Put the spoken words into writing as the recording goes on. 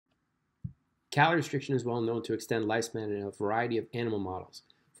Calorie restriction is well known to extend lifespan in a variety of animal models.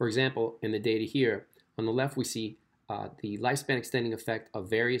 For example, in the data here, on the left we see the lifespan extending effect of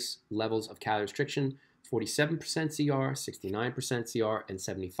various levels of calorie restriction, 47% CR, 69% CR, and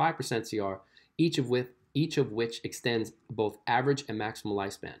 75% CR, each of which extends both average and maximal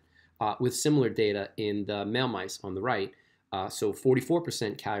lifespan, with similar data in the male mice on the right. So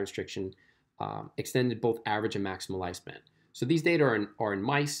 44% calorie restriction extended both average and maximal lifespan. So these data are in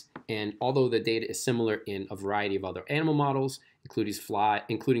mice, and although the data is similar in a variety of other animal models, including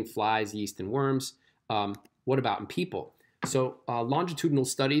flies, yeast, and worms, what about in people? So longitudinal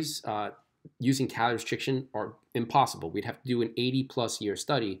studies using calorie restriction are impossible. We'd have to do an 80-plus year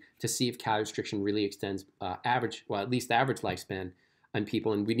study to see if calorie restriction really extends at least average lifespan in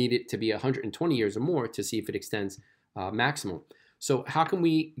people, and we need it to be 120 years or more to see if it extends maximal. So how can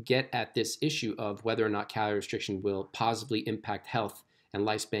we get at this issue of whether or not calorie restriction will positively impact health and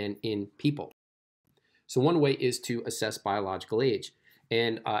lifespan in people? So one way is to assess biological age.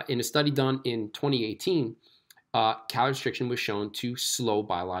 And in a study done in 2018, calorie restriction was shown to slow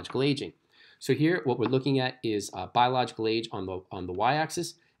biological aging. So here, what we're looking at is biological age on the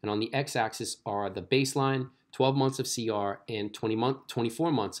y-axis, and on the x-axis are the baseline, 12 months of CR, and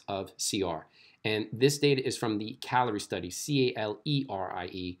 24 months of CR. And this data is from the Calorie study,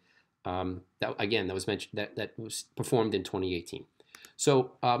 Calerie. That was performed in 2018.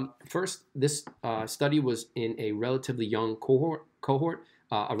 So first, this study was in a relatively young cohort,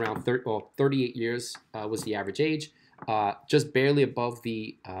 around 38 years was the average age, just barely above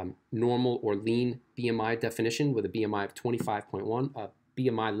the normal or lean BMI definition with a BMI of 25.1.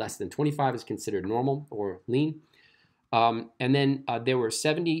 BMI less than 25 is considered normal or lean. And then there were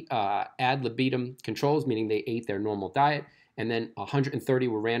 70 ad libitum controls, meaning they ate their normal diet, and then 130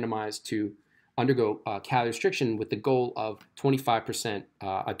 were randomized to undergo calorie restriction with the goal of a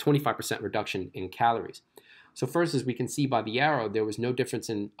 25% reduction in calories. So first, as we can see by the arrow, there was no difference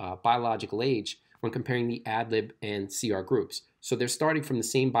in biological age when comparing the ad lib and CR groups. So they're starting from the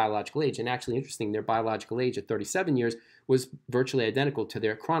same biological age, and actually interesting, their biological age at 37 years was virtually identical to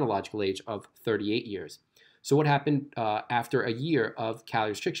their chronological age of 38 years. So what happened after a year of calorie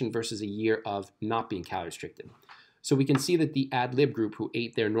restriction versus a year of not being calorie restricted? So we can see that the ad lib group, who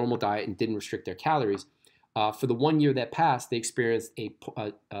ate their normal diet and didn't restrict their calories, for the 1 year that passed, they experienced a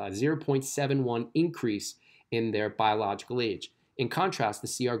 0.71 increase in their biological age. In contrast, the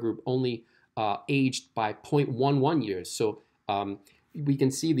CR group only aged by 0.11 years. So we can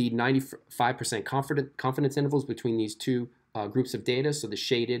see the 95% confidence intervals between these two groups of data. So the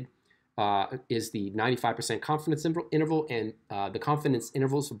shaded is the 95% confidence interval, and the confidence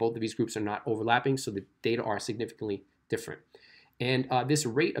intervals for both of these groups are not overlapping, so the data are significantly different. And this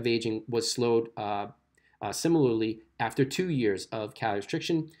rate of aging was slowed similarly after 2 years of calorie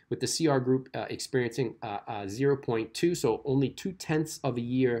restriction, with the CR group experiencing 0.2, so only 2/10 of a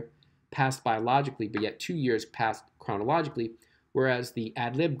year passed biologically, but yet 2 years passed chronologically, whereas the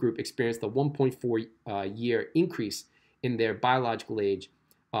ad lib group experienced a 1.4 year increase in their biological age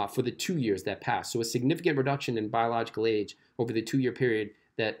for the 2 years that passed. So a significant reduction in biological age over the 2-year period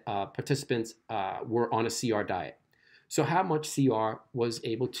that participants were on a CR diet. So how much CR was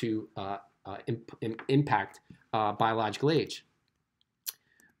able to impact biological age?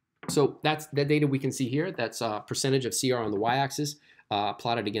 So that's the data we can see here. That's percentage of CR on the y-axis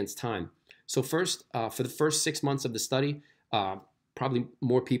plotted against time. So first, for the first 6 months of the study, probably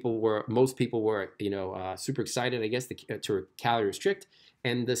most people were super excited, I guess, to calorie restrict.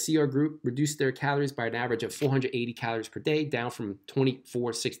 And the CR group reduced their calories by an average of 480 calories per day, down from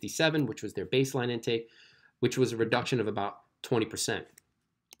 2467, which was their baseline intake, which was a reduction of about 20%.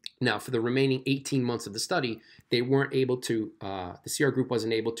 Now, for the remaining 18 months of the study, they weren't able to, the CR group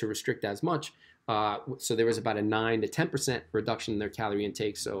wasn't able to restrict as much, so there was about a 9 to 10% reduction in their calorie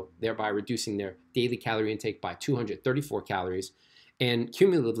intake, so thereby reducing their daily calorie intake by 234 calories. And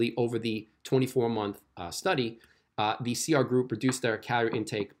cumulatively, over the 24-month study, the CR group reduced their calorie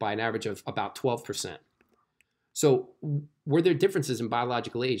intake by an average of about 12%. So were there differences in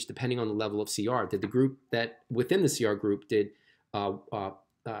biological age depending on the level of CR? Did the group that within the CR group, did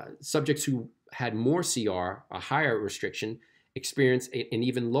subjects who had more CR, a higher restriction, experience an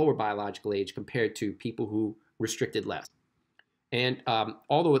even lower biological age compared to people who restricted less? And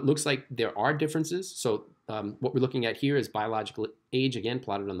although it looks like there are differences, so what we're looking at here is biological age, again,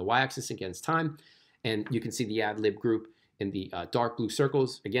 plotted on the y-axis against time. And you can see the ad lib group in the dark blue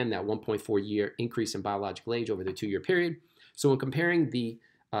circles. Again, that 1.4 year increase in biological age over the 2-year period. So when comparing the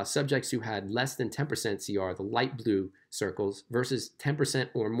subjects who had less than 10% CR, the light blue circles, versus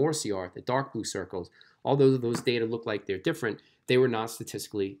 10% or more CR, the dark blue circles, although those data look like they're different, they were not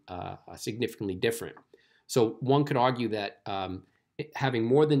statistically significantly different. So one could argue that having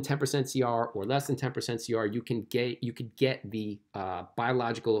more than 10% CR or less than 10% CR, you could get the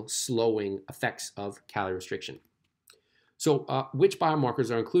biological slowing effects of calorie restriction. So which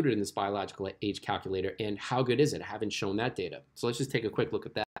biomarkers are included in this biological age calculator, and how good is it? I haven't shown that data. So let's just take a quick look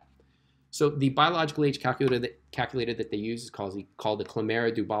at that. So the biological age calculator that they use is called the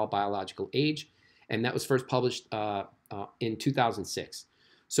Calorie biological age, and that was first published in 2006.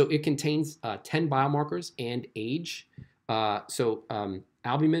 So it contains 10 biomarkers and age.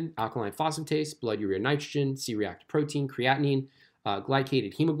 Albumin, alkaline phosphatase, blood urea nitrogen, C-reactive protein, creatinine,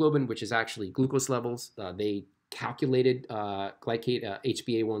 glycated hemoglobin, which is actually glucose levels. They calculated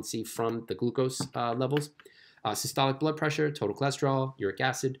HbA1c from the glucose levels, systolic blood pressure, total cholesterol, uric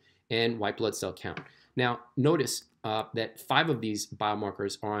acid, and white blood cell count. Now, notice that 5 of these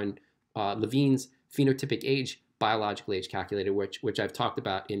biomarkers are on Levine's phenotypic age biological age calculator, which I've talked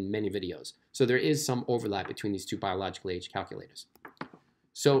about in many videos. So there is some overlap between these two biological age calculators.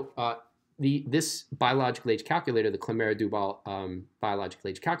 So this biological age calculator, the Calorie biological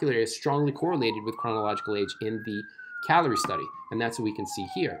age calculator, is strongly correlated with chronological age in the Calorie study, and that's what we can see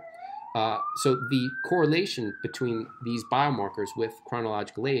here. So the correlation between these biomarkers with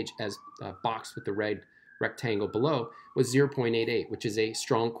chronological age, as boxed with the red rectangle below, was 0.88, which is a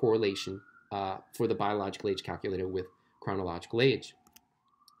strong correlation for the biological age calculator with chronological age.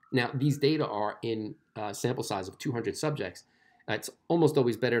 Now, these data are in a sample size of 200 subjects. It's almost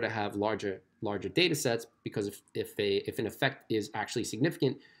always better to have larger data sets, because if an effect is actually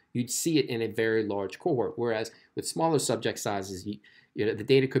significant, you'd see it in a very large cohort. Whereas with smaller subject sizes, the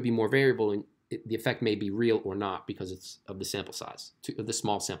data could be more variable, and the effect may be real or not because it's of the sample size, of the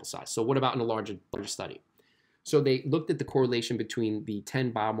small sample size. So what about in a larger study? So they looked at the correlation between the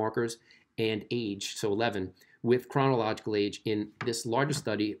 10 biomarkers and age, so 11, with chronological age in this larger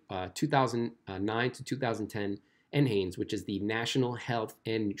study, 2009 to 2010 NHANES, which is the National Health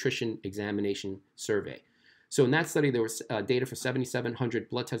and Nutrition Examination Survey. So in that study, there was data for 7,700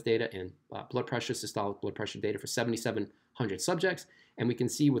 blood test data and blood pressure, systolic blood pressure data for 7,700 subjects. And we can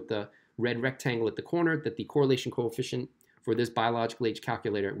see with the red rectangle at the corner that the correlation coefficient for this biological age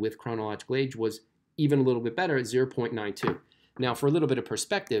calculator with chronological age was even a little bit better at 0.92. Now, for a little bit of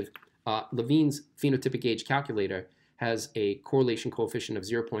perspective, Levine's phenotypic age calculator has a correlation coefficient of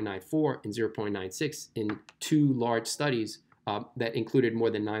 0.94 and 0.96 in 2 large studies that included more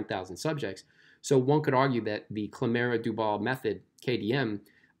than 9,000 subjects. So one could argue that the Clamara-Duval method, KDM,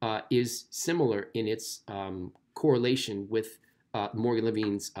 is similar in its correlation with Morgan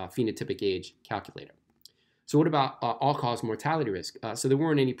Levine's phenotypic age calculator. So what about all-cause mortality risk? So there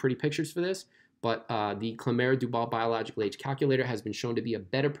weren't any pretty pictures for this, but the Clamara-Duval biological age calculator has been shown to be a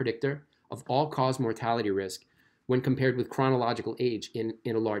better predictor of all-cause mortality risk when compared with chronological age in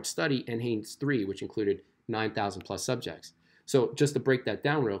a large study, NHANES 3, which included 9,000 plus subjects. So just to break that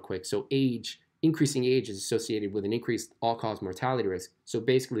down real quick, so increasing age is associated with an increased all-cause mortality risk. So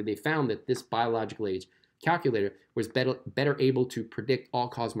basically they found that this biological age calculator was better able to predict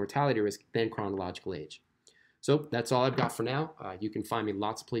all-cause mortality risk than chronological age. So that's all I've got for now. You can find me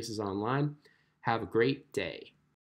lots of places online. Have a great day.